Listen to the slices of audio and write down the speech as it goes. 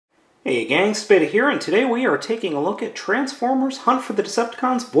Hey gang, Spada here, and today we are taking a look at Transformers Hunt for the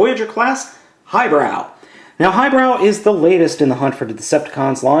Decepticons Voyager class Highbrow. Now Highbrow is the latest in the Hunt for the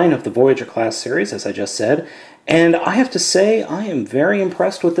Decepticons line of the Voyager class series, as I just said, and I have to say I am very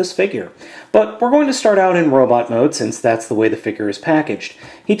impressed with this figure. But we're going to start out in robot mode since that's the way the figure is packaged.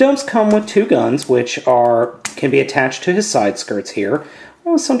 He does come with two guns, which can be attached to his side skirts here.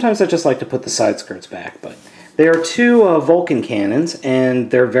 Well, sometimes I just like to put the side skirts back, but they are two Vulcan cannons,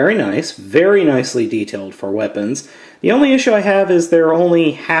 and they're very nice, very nicely detailed for weapons. The only issue I have is they're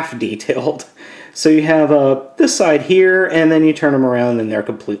only half detailed. So you have this side here, and then you turn them around and they're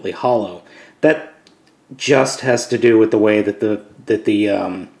completely hollow. That just has to do with the way that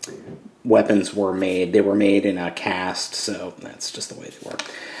the weapons were made. They were made in a cast, so that's just the way they work.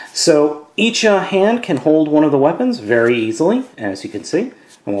 So each hand can hold one of the weapons very easily, as you can see.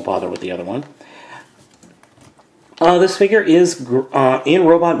 I won't bother with the other one. This figure is in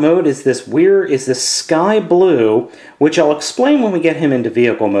robot mode. Is this sky blue, which I'll explain when we get him into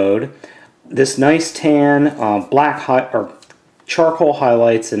vehicle mode. This nice tan, or charcoal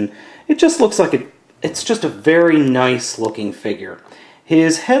highlights, and it just looks like it's just a very nice looking figure.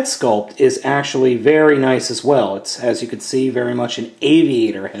 His head sculpt is actually very nice as well. It's, as you can see, very much an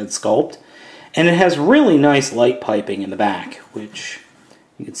aviator head sculpt, and it has really nice light piping in the back, which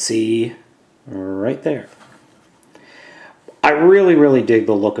you can see right there. I really, really dig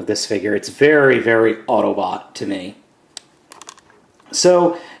the look of this figure. It's very, very Autobot to me.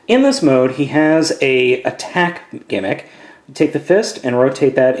 So, in this mode, he has a attack gimmick. You take the fist and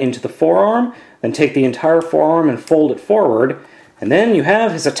rotate that into the forearm, then take the entire forearm and fold it forward, and then you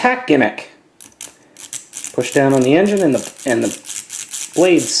have his attack gimmick. Push down on the engine and the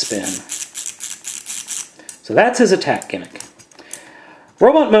blades spin. So that's his attack gimmick.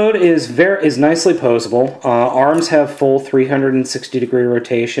 Robot mode is nicely posable. Arms have full 360-degree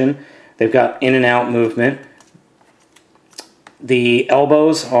rotation. They've got in and out movement. The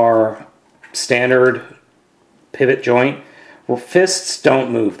elbows are standard pivot joint. Well, fists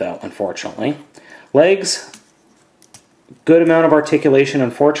don't move though, unfortunately. Legs, good amount of articulation.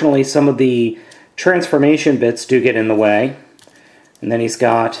 Unfortunately, some of the transformation bits do get in the way. And then he's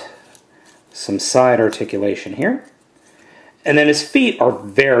got some side articulation here. And then his feet are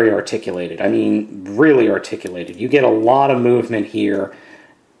very articulated. I mean, really articulated. You get a lot of movement here,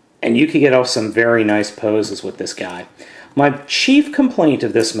 and you can get off some very nice poses with this guy. My chief complaint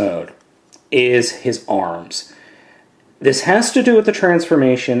of this mode is his arms. This has to do with the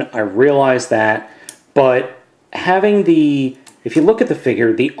transformation, I realize that, but if you look at the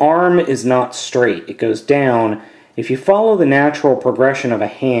figure, the arm is not straight. It goes down. If you follow the natural progression of a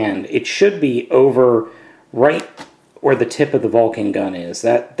hand, it should be over right where the tip of the Vulcan gun is.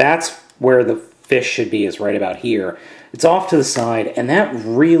 That's where the fist should be, is right about here. It's off to the side, and that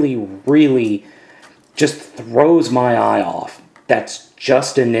really, really just throws my eye off. That's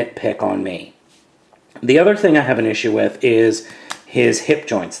just a nitpick on me. The other thing I have an issue with is his hip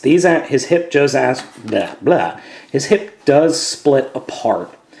joints. His hip does split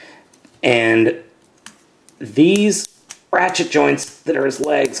apart, and these ratchet joints that are his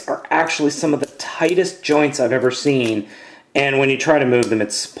legs are actually some of the tightest joints I've ever seen, and when you try to move them,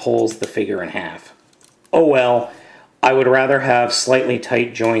 it pulls the figure in half. Oh well, I would rather have slightly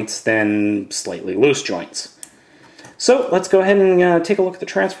tight joints than slightly loose joints. So let's go ahead and take a look at the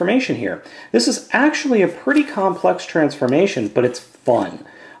transformation here. This is actually a pretty complex transformation, but it's fun.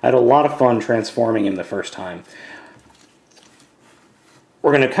 I had a lot of fun transforming him the first time.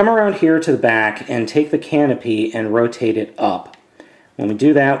 We're going to come around here to the back and take the canopy and rotate it up. When we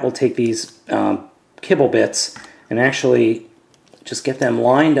do that, we'll take these kibble bits and actually just get them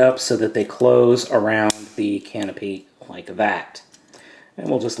lined up so that they close around the canopy like that. And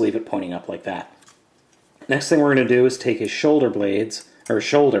we'll just leave it pointing up like that. Next thing we're going to do is take his shoulder blades, or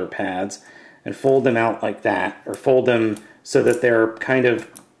shoulder pads, and fold them out like that, or fold them so that they're kind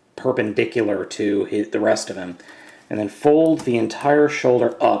of perpendicular to the rest of him. And then fold the entire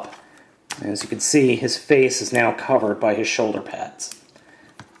shoulder up. As you can see, his face is now covered by his shoulder pads.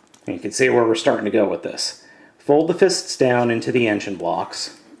 And you can see where we're starting to go with this. Fold the fists down into the engine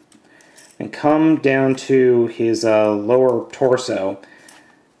blocks, and come down to his lower torso.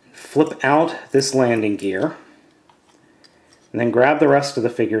 Flip out this landing gear, and then grab the rest of the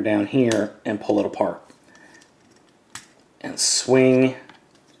figure down here and pull it apart. And swing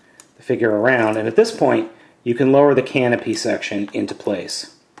the figure around, and at this point, you can lower the canopy section into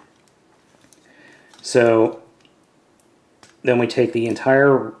place. So then we take the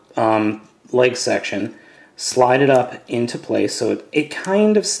entire leg section, slide it up into place so it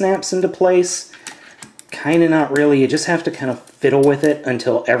kind of snaps into place, kind of not really. You just have to kind of fiddle with it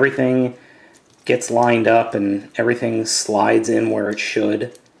until everything gets lined up and everything slides in where it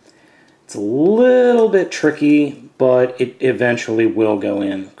should. It's a little bit tricky, but it eventually will go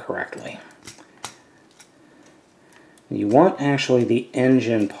in correctly. You want actually the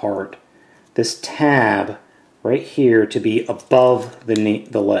engine part, this tab right here, to be above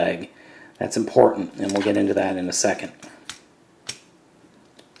the leg. That's important, and we'll get into that in a second.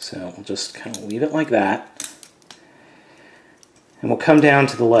 So we'll just kind of leave it like that. And we'll come down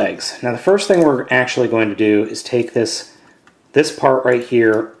to the legs. Now the first thing we're actually going to do is take this part right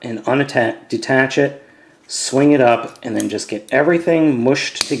here and detach it, swing it up, and then just get everything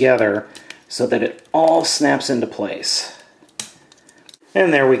mushed together so that it all snaps into place.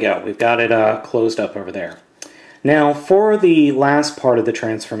 And there we go. We've got it closed up over there. Now for the last part of the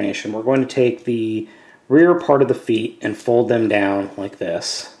transformation, we're going to take the rear part of the feet and fold them down like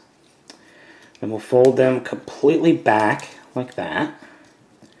this. And we'll fold them completely back like that,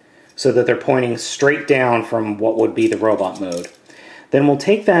 so that they're pointing straight down from what would be the robot mode. Then we'll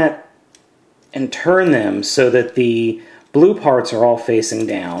take that and turn them so that the blue parts are all facing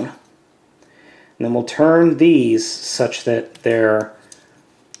down. And then we'll turn these such that they're,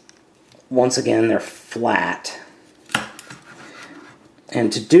 once again, they're flat.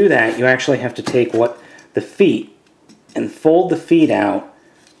 And to do that, you actually have to take the feet and fold the feet out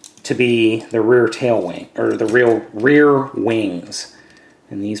to be the rear tail wing, or the rear wings.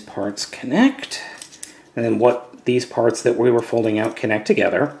 And these parts connect, and then these parts that we were folding out connect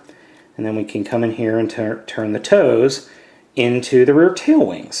together, and then we can come in here and turn the toes into the rear tail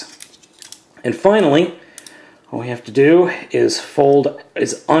wings. And finally, all we have to do is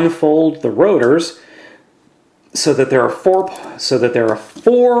unfold the rotors so that there are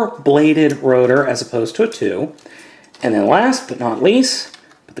four bladed rotor as opposed to a two. And then last but not least,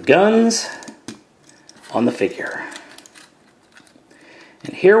 put the guns on the figure.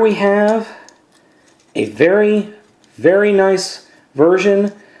 And here we have a very, very nice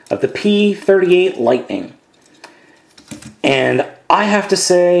version of the P-38 Lightning. And I have to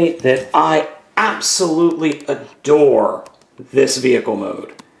say that I absolutely adore this vehicle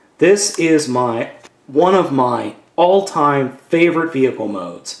mode. This is one of my all-time favorite vehicle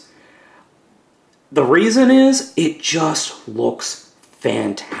modes. The reason is it just looks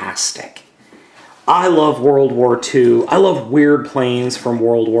fantastic. I love World War II. I love weird planes from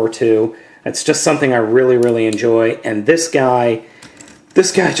World War II. It's just something I really, really enjoy. And this guy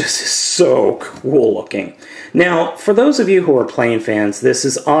just is so cool looking. Now, for those of you who are plane fans, this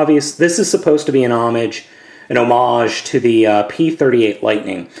is obvious. This is supposed to be an homage to the P-38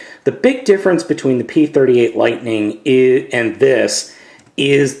 Lightning. The big difference between the P-38 Lightning and this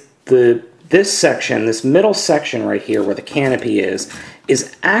is this section, this middle section right here where the canopy is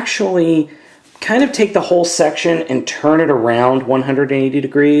actually kind of take the whole section and turn it around 180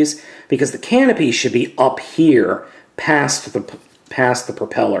 degrees, because the canopy should be up here past the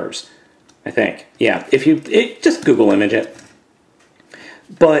propellers, I think. Yeah, just Google image it.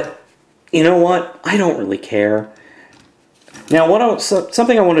 But you know what? I don't really care. Now,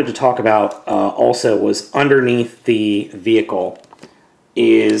 something I wanted to talk about also was underneath the vehicle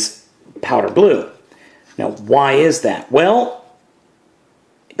is powder blue. Now, why is that? Well,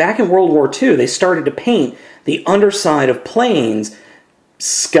 back in World War II, they started to paint the underside of planes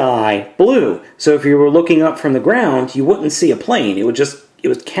sky blue. So if you were looking up from the ground, you wouldn't see a plane. It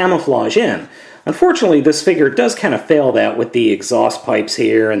would camouflage in. Unfortunately, this figure does kind of fail that with the exhaust pipes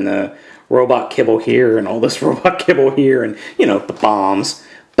here and the robot kibble here and all this robot kibble here and, you know, the bombs.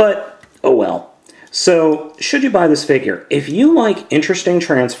 But, oh well. So, should you buy this figure? If you like interesting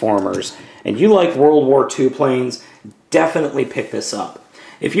Transformers and you like World War II planes, definitely pick this up.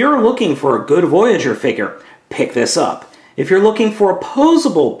 If you're looking for a good Voyager figure, pick this up. If you're looking for a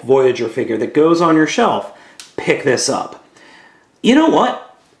posable Voyager figure that goes on your shelf, pick this up. You know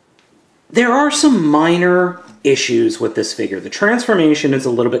what? There are some minor issues with this figure. The transformation is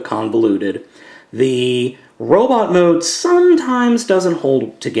a little bit convoluted. The robot mode sometimes doesn't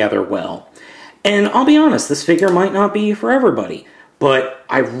hold together well. And I'll be honest, this figure might not be for everybody, but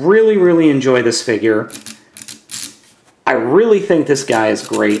I really, really enjoy this figure. I really think this guy is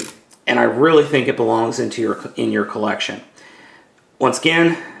great, and I really think it belongs in your collection. Once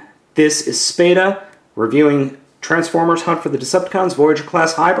again, this is Spada reviewing Transformers Hunt for the Decepticons Voyager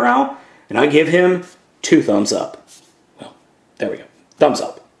Class Highbrow, and I give him 2 thumbs up. Well, there we go. Thumbs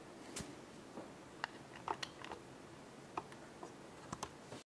up.